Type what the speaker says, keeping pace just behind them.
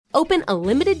Open a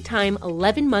limited-time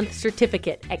 11-month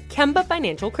certificate at Kemba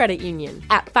Financial Credit Union.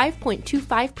 At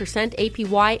 5.25%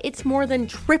 APY, it's more than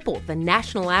triple the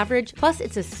national average, plus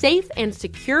it's a safe and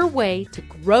secure way to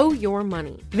grow your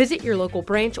money. Visit your local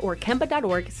branch or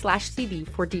kemba.org/CD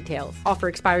for details. Offer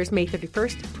expires May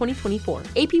 31st, 2024.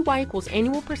 APY equals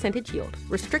annual percentage yield.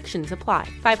 Restrictions apply.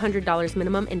 $500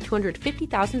 minimum and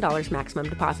 $250,000 maximum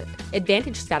deposit.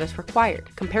 Advantage status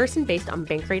required. Comparison based on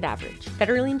bank rate average.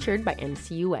 Federally insured by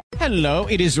NCUA. Hello,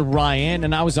 it is Ryan,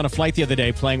 and I was on a flight the other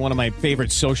day playing one of my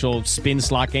favorite social spin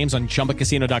slot games on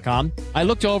ChumbaCasino.com. I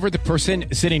looked over the person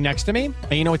sitting next to me,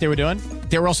 and you know what they were doing?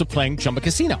 They were also playing Chumba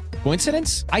Casino.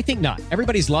 Coincidence? I think not.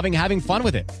 Everybody's loving having fun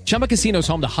with it. Chumba Casino is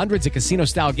home to hundreds of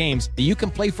casino-style games that you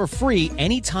can play for free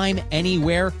anytime,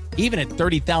 anywhere, even at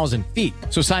 30,000 feet.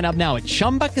 So sign up now at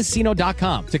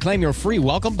ChumbaCasino.com to claim your free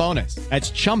welcome bonus.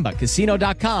 That's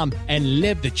ChumbaCasino.com and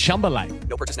live the Chumba life.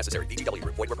 No purchase necessary. VGW.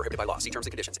 Void where prohibited by law. See terms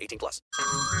and conditions. 18+.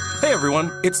 Hey everyone,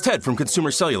 it's Ted from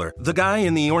Consumer Cellular, the guy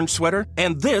in the orange sweater,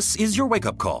 and this is your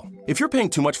wake-up call. If you're paying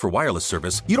too much for wireless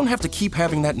service, you don't have to keep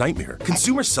having that nightmare.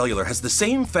 Consumer Cellular has the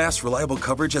same fast, reliable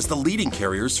coverage as the leading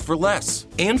carriers for less.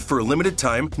 And for a limited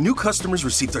time, new customers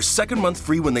receive their second month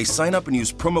free when they sign up and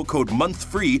use promo code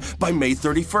MONTHFREE by May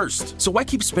 31st. So why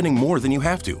keep spending more than you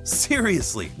have to?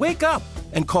 Seriously, wake up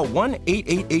and call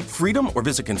 1-888-FREEDOM or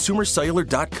visit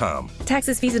consumercellular.com.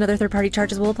 Taxes, fees, and other third-party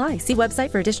charges will apply. See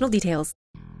website for additional details.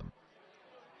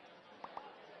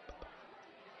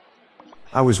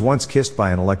 I was once kissed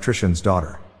by an electrician's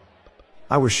daughter.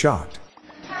 I was shocked.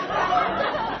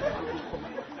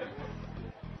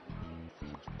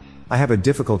 I have a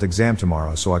difficult exam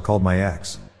tomorrow, so I called my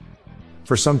ex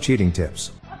for some cheating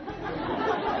tips.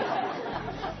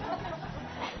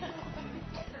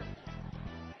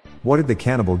 What did the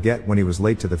cannibal get when he was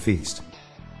late to the feast?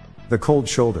 The cold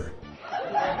shoulder.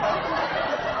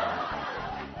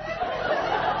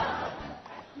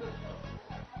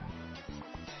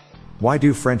 Why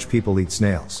do French people eat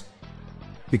snails?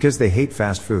 Because they hate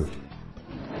fast food.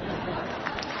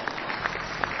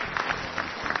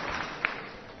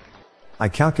 I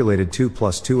calculated 2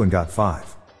 plus 2 and got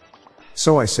 5.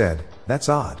 So I said, that's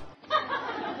odd.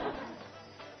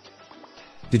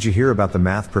 Did you hear about the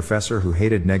math professor who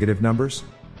hated negative numbers?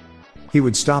 He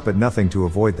would stop at nothing to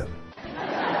avoid them.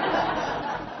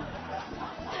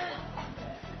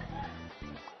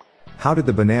 How did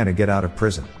the banana get out of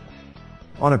prison?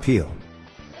 On appeal.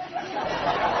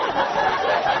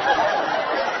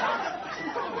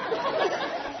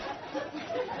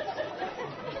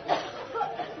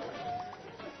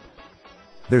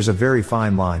 There's a very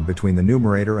fine line between the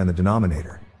numerator and the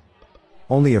denominator.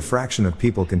 Only a fraction of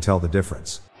people can tell the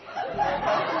difference.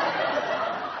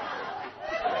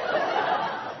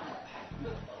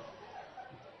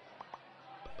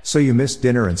 So you missed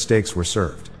dinner and steaks were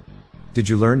served. Did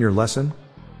you learn your lesson?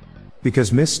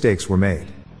 Because mistakes were made.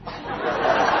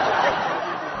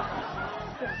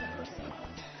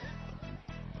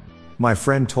 My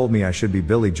friend told me I should be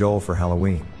Billy Joel for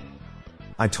Halloween.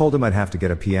 I told him I'd have to get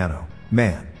a piano,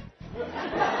 man.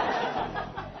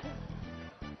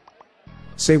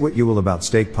 Say what you will about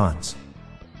steak puns.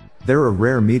 They're a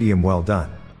rare medium well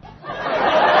done.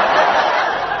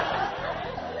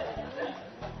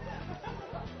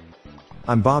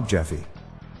 I'm Bob Jeffy.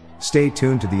 Stay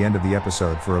tuned to the end of the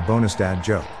episode for a bonus dad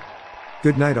joke.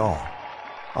 Good night all.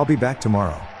 I'll be back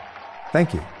tomorrow.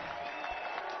 Thank you.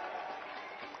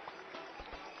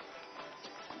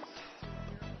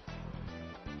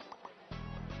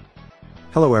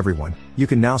 Hello everyone, you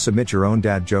can now submit your own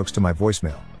dad jokes to my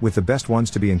voicemail, with the best ones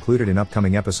to be included in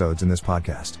upcoming episodes in this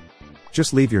podcast.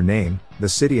 Just leave your name, the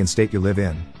city and state you live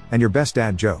in, and your best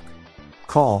dad joke.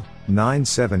 Call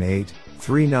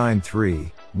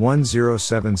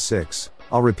 978-393-1076.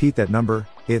 I'll repeat that number,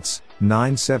 it's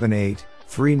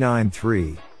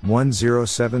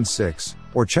 978-393-1076,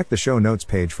 or check the show notes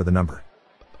page for the number.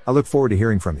 I look forward to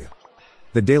hearing from you.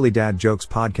 The Daily Dad Jokes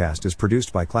podcast is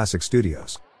produced by Classic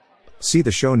Studios. See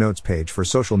the show notes page for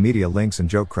social media links and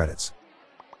joke credits.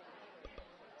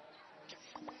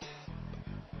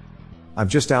 I've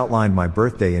just outlined my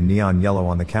birthday in neon yellow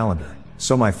on the calendar,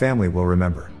 so my family will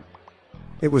remember.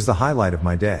 It was the highlight of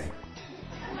my day.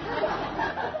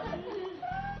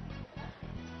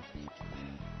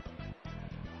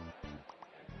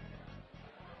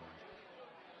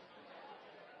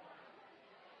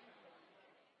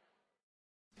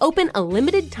 Open a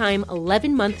limited-time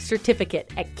 11-month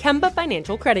certificate at Kemba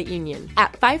Financial Credit Union.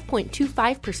 At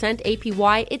 5.25%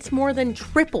 APY, it's more than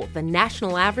triple the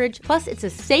national average, plus it's a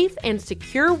safe and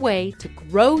secure way to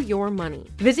grow your money.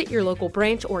 Visit your local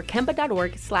branch or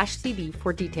kemba.org/CD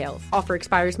for details. Offer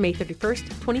expires May 31st,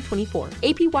 2024.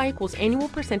 APY equals annual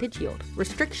percentage yield.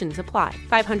 Restrictions apply.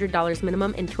 $500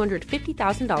 minimum and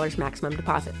 $250,000 maximum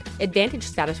deposit. Advantage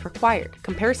status required.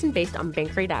 Comparison based on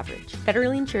bank rate average.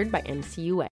 Federally insured by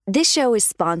NCUA. This show is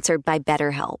sponsored by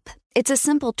BetterHelp. It's a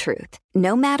simple truth.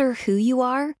 No matter who you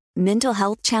are, mental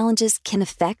health challenges can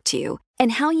affect you,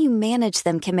 and how you manage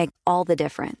them can make all the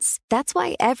difference. That's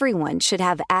why everyone should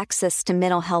have access to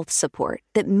mental health support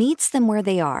that meets them where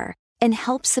they are and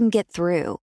helps them get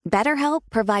through. BetterHelp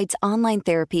provides online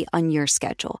therapy on your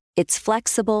schedule. It's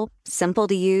flexible, simple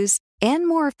to use, and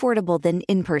more affordable than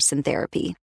in-person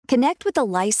therapy. Connect with a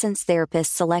licensed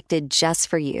therapist selected just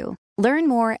for you. Learn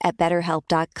more at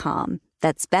BetterHelp.com.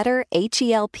 That's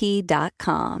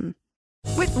BetterHelp.com.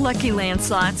 With Lucky Land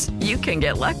Slots, you can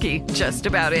get lucky just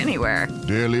about anywhere.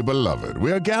 Dearly beloved,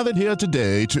 we are gathered here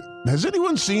today to... Has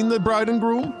anyone seen the bride and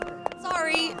groom?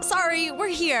 Sorry, we're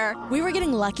here. We were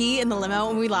getting lucky in the limo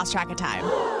and we lost track of time.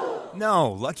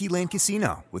 No, Lucky Land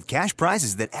Casino, with cash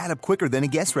prizes that add up quicker than a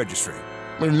guest registry.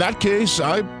 In that case,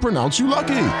 I pronounce you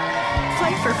lucky.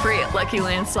 Play for free at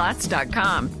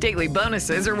LuckyLandSlots.com. Daily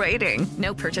bonuses are waiting.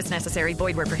 No purchase necessary.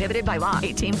 Void where prohibited by law.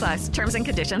 18+. Terms and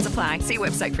conditions apply. See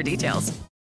website for details.